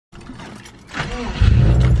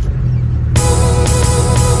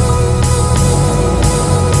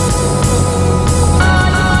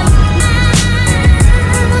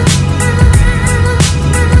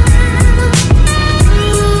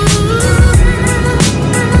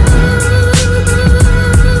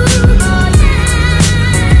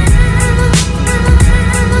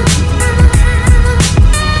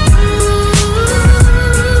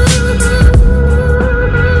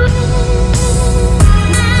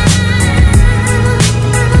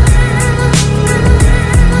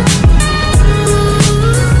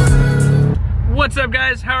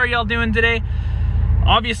How are y'all doing today?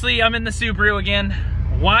 Obviously, I'm in the Subaru again.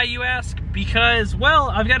 Why, you ask? Because, well,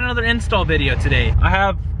 I've got another install video today. I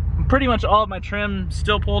have pretty much all of my trim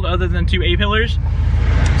still pulled other than 2 A-pillars.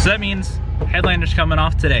 So that means headliner's coming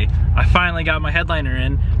off today. I finally got my headliner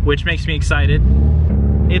in, which makes me excited.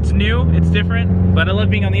 It's new, it's different, but I love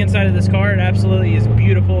being on the inside of this car. It absolutely is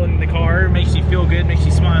beautiful in the car. It makes you feel good, makes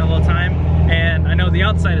you smile all the time. And I know the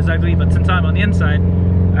outside is ugly, but since I'm on the inside,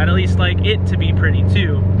 I'd at least like it to be pretty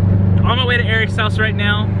too. On my way to Erick's house right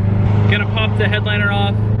now. Gonna pop the headliner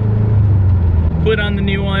off, put on the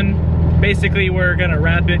new one. Basically, we're gonna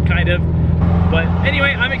wrap it, kind of. But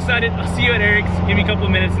anyway, I'm excited. I'll see you at Erick's. Give me a couple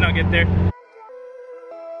of minutes and I'll get there.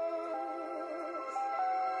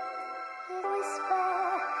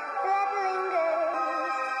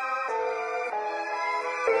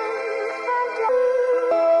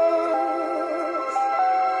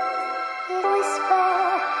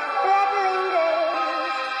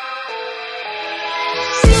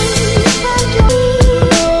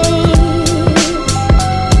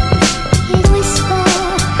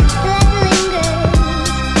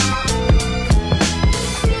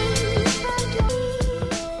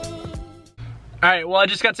 Alright, well, I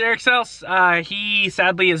just got to Erick's house. He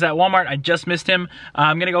sadly is at Walmart. I just missed him.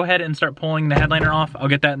 I'm gonna go ahead and start pulling the headliner off. I'll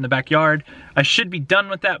get that in the backyard. I should be done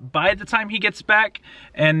with that by the time he gets back.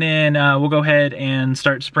 And then we'll go ahead and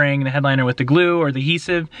start spraying the headliner with the glue or the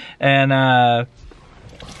adhesive and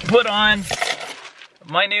put on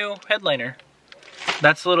my new headliner.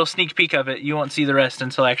 That's a little sneak peek of it. You won't see the rest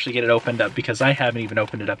until I actually get it opened up because I haven't even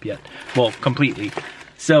opened it up yet. Well, completely.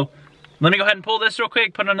 So let me go ahead and pull this real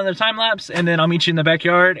quick, put on another time lapse, and then I'll meet you in the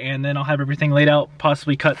backyard, and then I'll have everything laid out,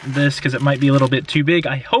 possibly cut this because it might be a little bit too big.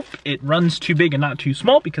 I hope it runs too big and not too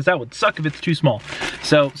small because that would suck if it's too small.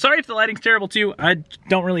 So sorry if the lighting's terrible too. I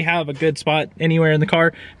don't really have a good spot anywhere in the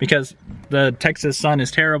car because the Texas sun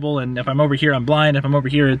is terrible, and if I'm over here, I'm blind. If I'm over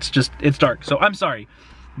here, it's dark. So I'm sorry,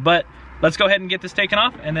 but let's go ahead and get this taken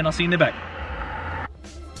off, and then I'll see you in the back.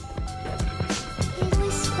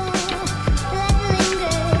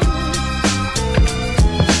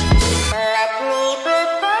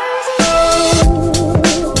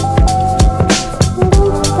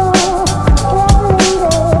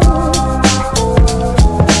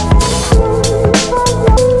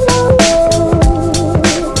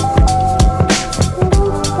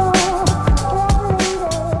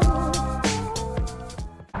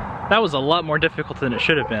 That was a lot more difficult than it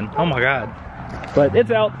should have been. Oh my God. But it's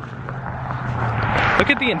out. Look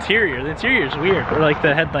at the interior. The interior is weird. Or like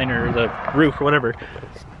the headliner or the roof or whatever.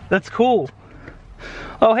 That's cool.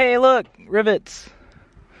 Oh, hey, look. Rivets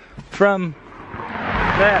from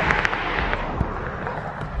that.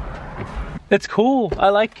 It's cool. I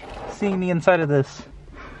like seeing the inside of this.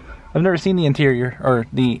 I've never seen the interior or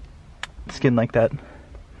the skin like that.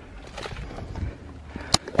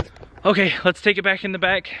 Okay, let's take it back in the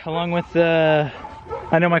back along with the,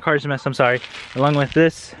 I know my car's a mess, I'm sorry, along with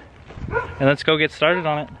this, and let's go get started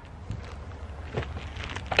on it.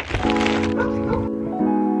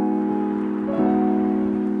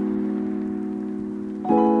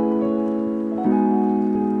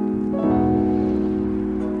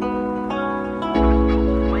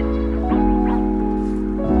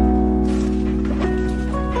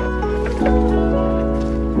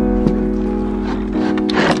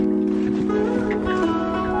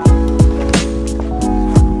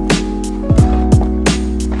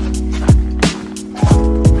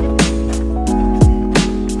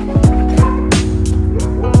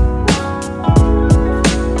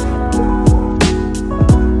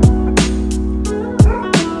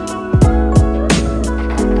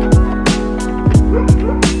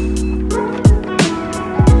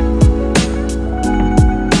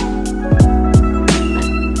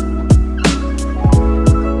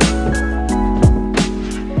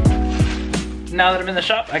 Now that I'm in the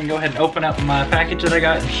shop, I can go ahead and open up my package that I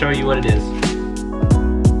got and show you what it is.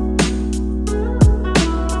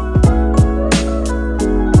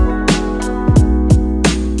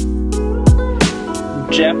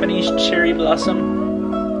 Japanese cherry blossom.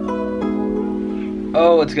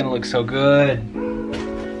 Oh, it's gonna look so good.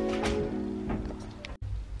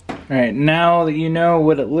 All right, now that you know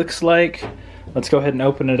what it looks like, let's go ahead and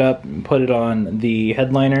open it up and put it on the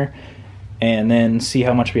headliner and then see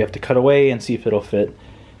how much we have to cut away and see if it'll fit.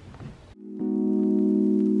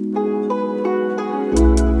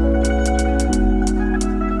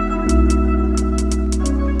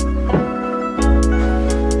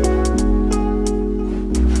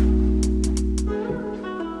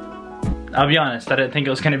 I'll be honest, I didn't think it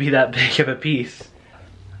was going to be that big of a piece.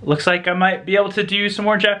 Looks like I might be able to do some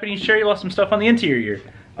more Japanese cherry blossom stuff on the interior,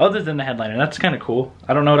 other than the headliner. That's kind of cool.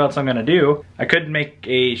 I don't know what else I'm going to do. I could make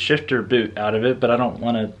a shifter boot out of it, but I don't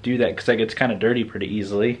want to do that because that gets kind of dirty pretty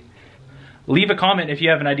easily. Leave a comment if you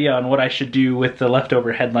have an idea on what I should do with the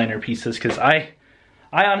leftover headliner pieces, because I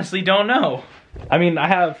honestly don't know. I mean, I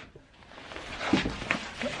have,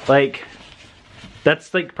 like,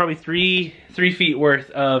 that's like probably three feet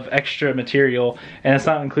worth of extra material, and it's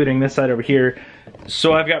not including this side over here.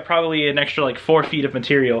 So I've got probably an extra like 4 feet of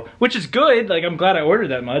material, which is good. Like, I'm glad I ordered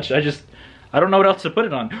that much. I don't know what else to put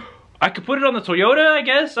it on. I could put it on the Toyota, I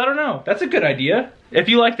guess. I don't know. That's a good idea. If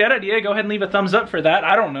you like that idea, go ahead and leave a thumbs up for that.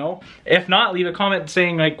 I don't know. If not, leave a comment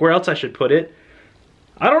saying like where else I should put it.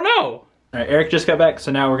 I don't know. All right, Eric just got back,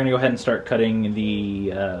 so now we're gonna go ahead and start cutting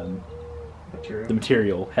the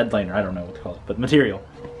material headliner. I don't know what to call it, but material.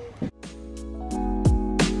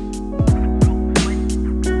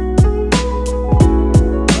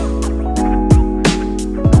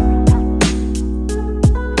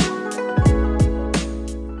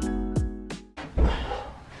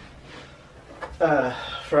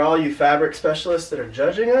 For all you fabric specialists that are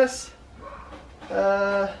judging us,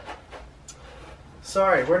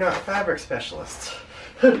 sorry, we're not fabric specialists.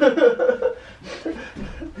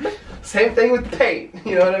 Same thing with paint,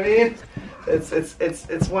 you know what I mean?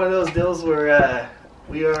 It's one of those deals where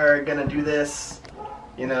we are gonna do this,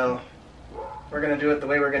 you know, we're gonna do it the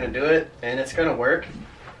way we're gonna do it, and it's gonna work,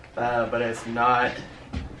 but it's not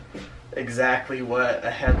exactly what a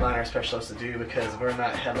headliner specialist would do, because we're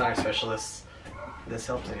not headliner specialists. If this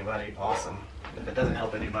helps anybody, awesome. If it doesn't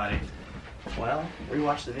help anybody, well,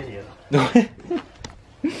 rewatch the video.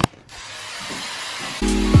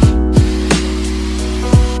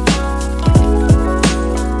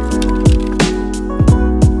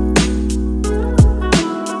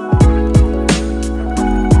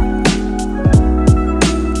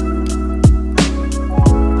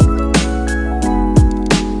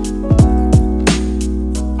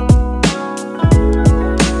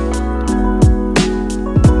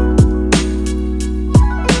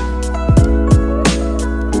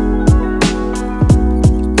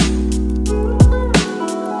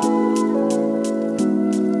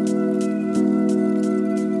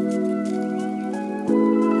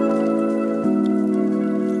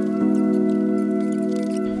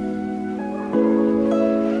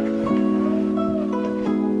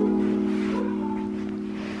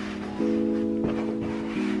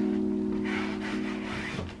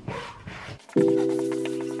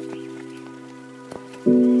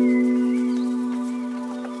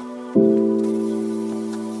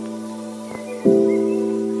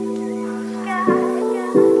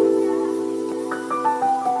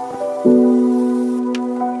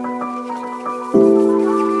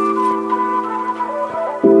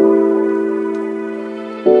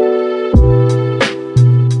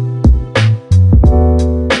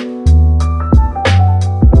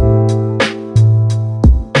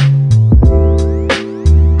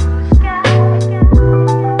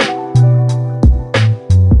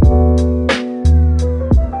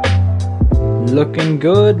 Looking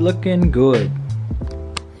good, looking good.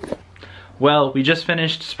 Well, we just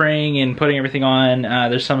finished spraying and putting everything on.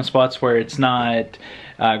 There's some spots where it's not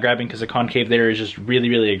grabbing because the concave there is just really,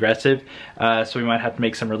 really aggressive. So we might have to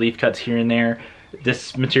make some relief cuts here and there.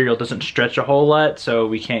 This material doesn't stretch a whole lot, so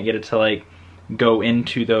we can't get it to like go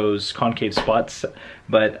into those concave spots.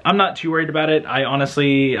 But I'm not too worried about it.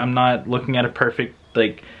 I'm not looking at a perfect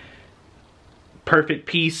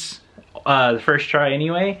piece the first try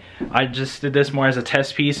anyway. I just did this more as a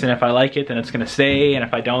test piece, and if I like it then it's gonna stay, and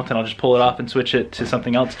if I don't then I'll just pull it off and switch it to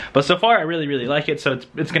something else. But so far I really, really like it, so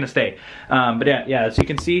it's gonna stay. But yeah, as you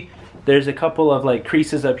can see, there's a couple of like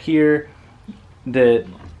creases up here that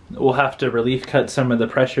we'll have to relief cut some of the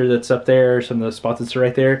pressure that's up there, some of the spots that's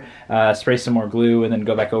right there, spray some more glue and then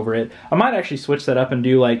go back over it. I might actually switch that up and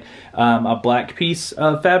do like a black piece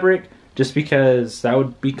of fabric, just because that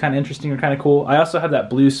would be kind of interesting or kind of cool. I also have that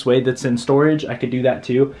blue suede that's in storage. I could do that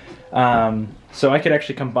too. So I could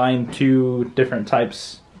actually combine two different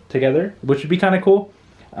types together, which would be kind of cool.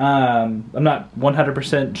 I'm not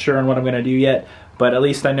 100% sure on what I'm going to do yet, but at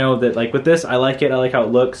least I know that like with this, I like it. I like how it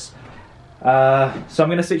looks. So I'm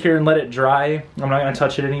gonna sit here and let it dry. I'm not gonna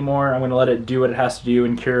touch it anymore. I'm gonna let it do what it has to do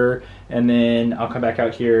and cure, and then I'll come back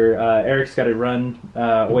out here. Erick's got to run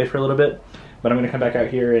away for a little bit, but I'm gonna come back out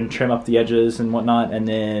here and trim up the edges and whatnot, and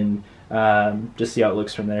then just see how it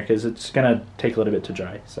looks from there, because it's gonna take a little bit to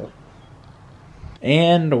dry. So,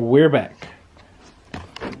 and we're back.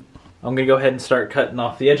 I'm gonna go ahead and start cutting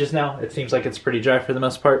off the edges now. It seems like it's pretty dry for the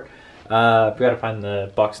most part. I've got to find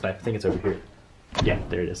the box knife. I think it's over here. Yeah,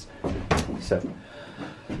 there it is. So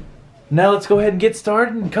now let's go ahead and get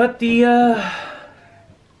started and cut the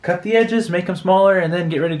edges, make them smaller, and then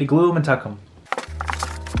get ready to glue them and tuck them.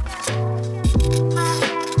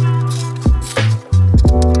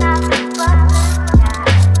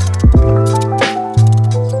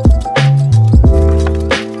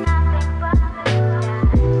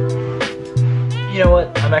 You know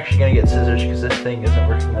what? I'm actually gonna get scissors because this thing isn't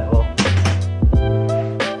working that well.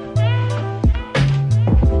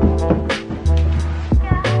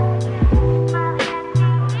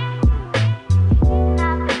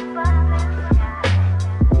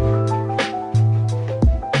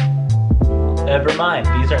 Never mind,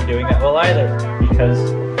 these aren't doing that well either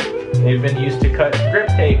because they've been used to cut grip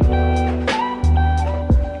tape.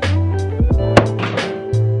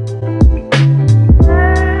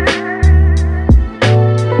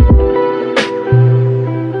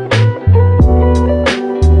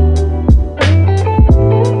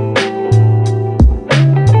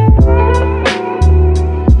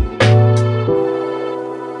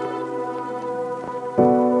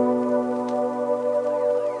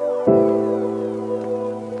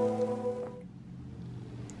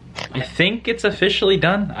 I think it's officially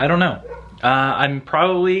done. I don't know. I'm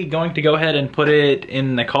probably going to go ahead and put it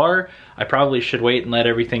in the car. I probably should wait and let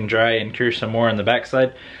everything dry and cure some more on the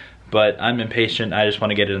backside, but I'm impatient. I just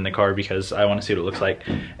want to get it in the car because I want to see what it looks like.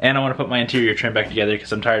 And I want to put my interior trim back together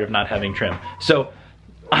because I'm tired of not having trim. So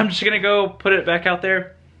I'm just gonna go put it back out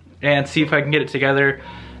there and see if I can get it together.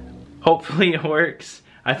 Hopefully it works.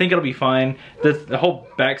 I think it'll be fine. The whole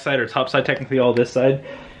backside or top side, technically all this side,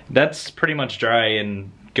 that's pretty much dry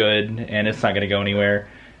and good, and it's not gonna go anywhere.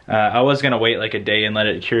 I was gonna wait like a day and let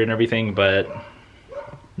it cure and everything, but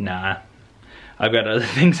nah. I've got other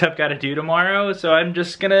things I've got to do tomorrow, so I'm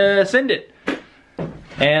just gonna send it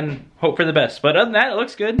and hope for the best. But other than that, it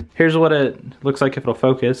looks good. Here's what it looks like if it'll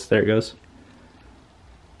focus. There it goes.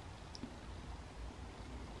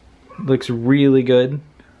 Looks really good.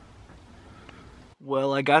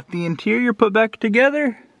 Well, I got the interior put back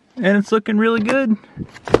together and it's looking really good.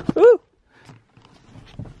 Woo!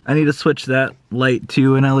 I need to switch that light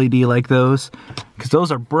to an LED like those because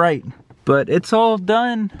those are bright, but it's all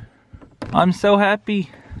done. I'm so happy.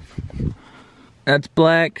 That's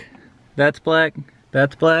black, that's black,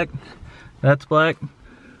 that's black, that's black.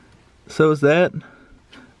 So is that.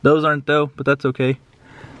 Those aren't though, but that's okay.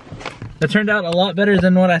 That turned out a lot better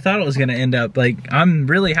than what I thought it was gonna end up. Like, I'm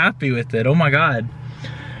really happy with it. Oh my God.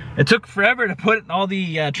 It took forever to put all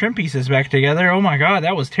the trim pieces back together. Oh my God,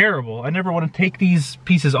 that was terrible. I never want to take these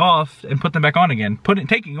pieces off and put them back on again.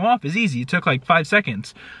 Taking them off is easy. It took like 5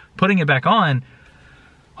 seconds. Putting it back on,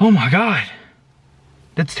 oh my God,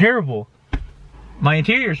 that's terrible. My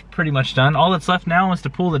interior's pretty much done. All that's left now is to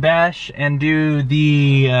pull the dash and do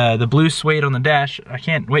the blue suede on the dash. I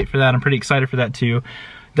can't wait for that. I'm pretty excited for that too.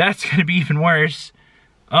 That's gonna be even worse.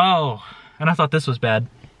 Oh, and I thought this was bad.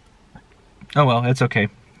 Oh well, it's okay.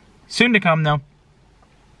 Soon to come though.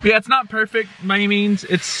 Yeah, it's not perfect by any means.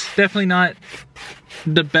 It's definitely not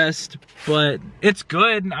the best, but it's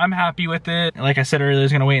good. I'm happy with it. Like I said earlier, I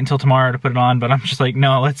was gonna wait until tomorrow to put it on, but I'm just like,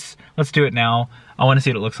 no, let's do it now. I wanna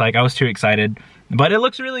see what it looks like. I was too excited. But it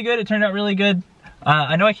looks really good. It turned out really good.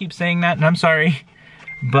 I know I keep saying that and I'm sorry,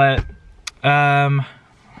 but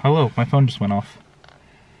hello, my phone just went off.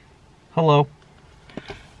 Hello.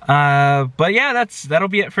 But yeah, that'll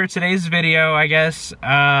be it for today's video, I guess.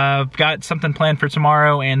 Got something planned for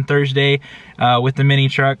tomorrow and Thursday with the mini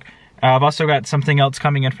truck. I've also got something else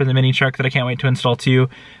coming in for the mini truck that I can't wait to install too.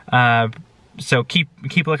 So keep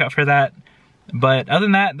a lookout for that. But other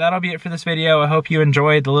than that, that'll be it for this video. I hope you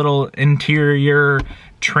enjoyed the little interior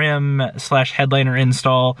trim / headliner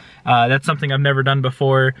install. That's something I've never done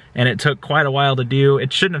before, and it took quite a while to do.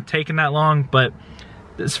 It shouldn't have taken that long, but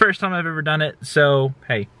it's the first time I've ever done it, so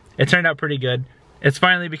hey, it turned out pretty good. It's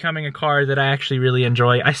finally becoming a car that I actually really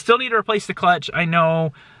enjoy. I still need to replace the clutch. I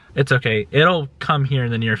know, it's okay. It'll come here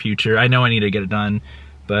in the near future. I know I need to get it done,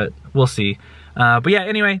 but we'll see. But yeah,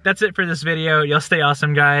 anyway, that's it for this video. Y'all stay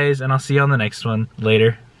awesome, guys, and I'll see you on the next one.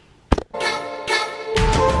 Later.